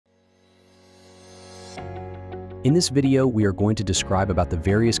In this video, we are going to describe about the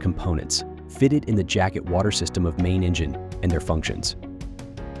various components fitted in the jacket water system of main engine and their functions.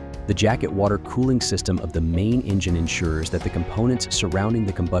 The jacket water cooling system of the main engine ensures that the components surrounding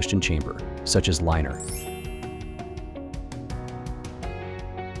the combustion chamber, such as liner,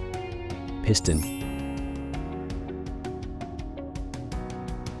 piston,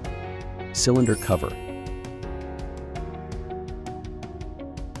 cylinder cover,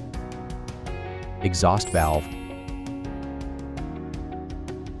 exhaust valve,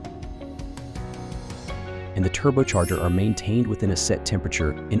 and the turbocharger are maintained within a set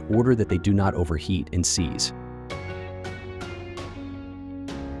temperature in order that they do not overheat and seize.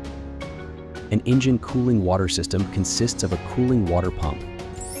 An engine cooling water system consists of a cooling water pump,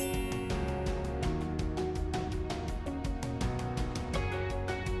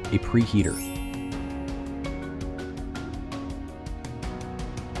 a preheater,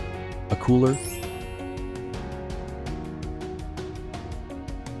 a cooler,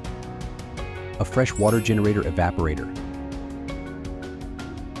 a fresh water generator evaporator,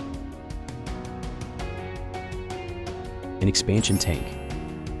 an expansion tank,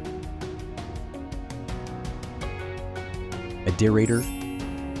 a deaerator,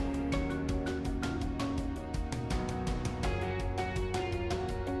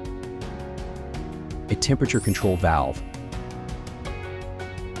 a temperature control valve,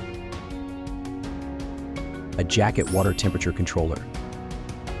 a jacket water temperature controller,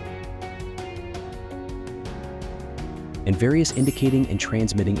 and various indicating and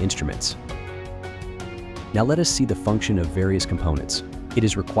transmitting instruments. Now let us see the function of various components. It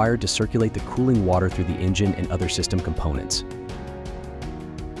is required to circulate the cooling water through the engine and other system components.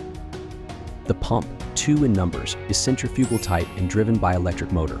 The pump, 2 in numbers, is centrifugal type and driven by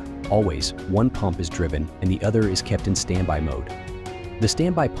electric motor. Always, one pump is driven and the other is kept in standby mode. The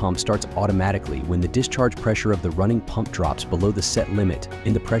standby pump starts automatically when the discharge pressure of the running pump drops below the set limit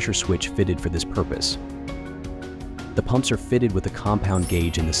in the pressure switch fitted for this purpose. The pumps are fitted with a compound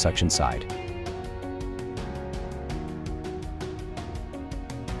gauge in the suction side,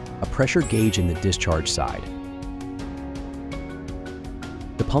 a pressure gauge in the discharge side.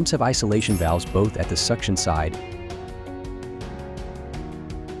 The pumps have isolation valves both at the suction side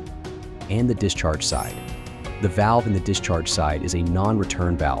and the discharge side. The valve in the discharge side is a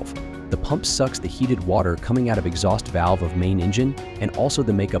non-return valve. The pump sucks the heated water coming out of exhaust valve of main engine and also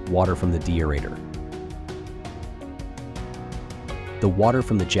the makeup water from the deaerator. The water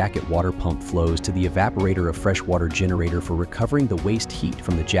from the jacket water pump flows to the evaporator of fresh water generator for recovering the waste heat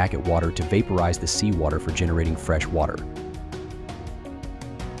from the jacket water to vaporize the seawater for generating fresh water.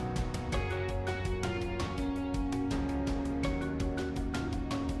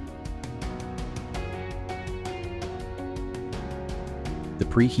 The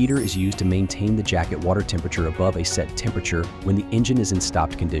preheater is used to maintain the jacket water temperature above a set temperature when the engine is in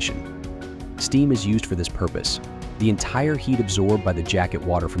stopped condition. Steam is used for this purpose. The entire heat absorbed by the jacket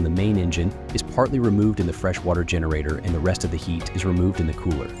water from the main engine is partly removed in the freshwater generator and the rest of the heat is removed in the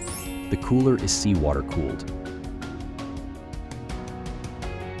cooler. The cooler is seawater cooled.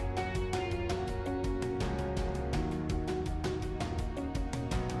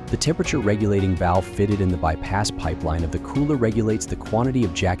 The temperature regulating valve fitted in the bypass pipeline of the cooler regulates the quantity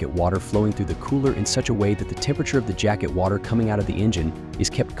of jacket water flowing through the cooler in such a way that the temperature of the jacket water coming out of the engine is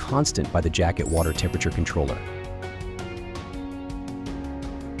kept constant by the jacket water temperature controller.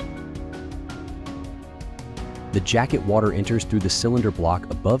 The jacket water enters through the cylinder block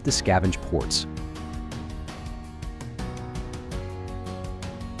above the scavenge ports.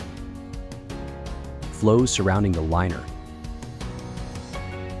 Flows surrounding the liner,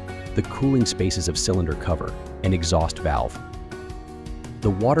 the cooling spaces of cylinder cover, and exhaust valve. The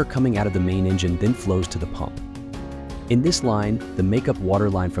water coming out of the main engine then flows to the pump. In this line, the makeup water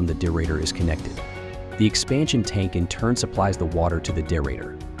line from the deaerator is connected. The expansion tank in turn supplies the water to the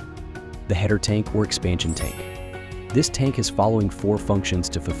deaerator. The header tank or expansion tank. This tank has following 4 functions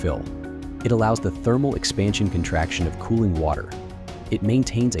to fulfill. It allows the thermal expansion contraction of cooling water. It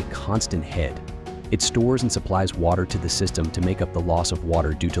maintains a constant head. It stores and supplies water to the system to make up the loss of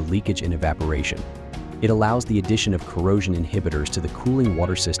water due to leakage and evaporation. It allows the addition of corrosion inhibitors to the cooling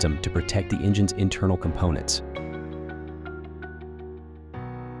water system to protect the engine's internal components.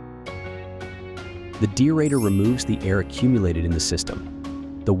 The deaerator removes the air accumulated in the system.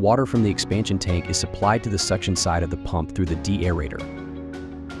 The water from the expansion tank is supplied to the suction side of the pump through the deaerator.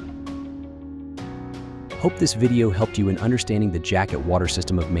 Hope this video helped you in understanding the jacket water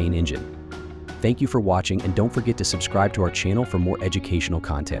system of main engine. Thank you for watching and don't forget to subscribe to our channel for more educational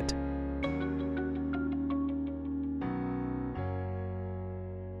content.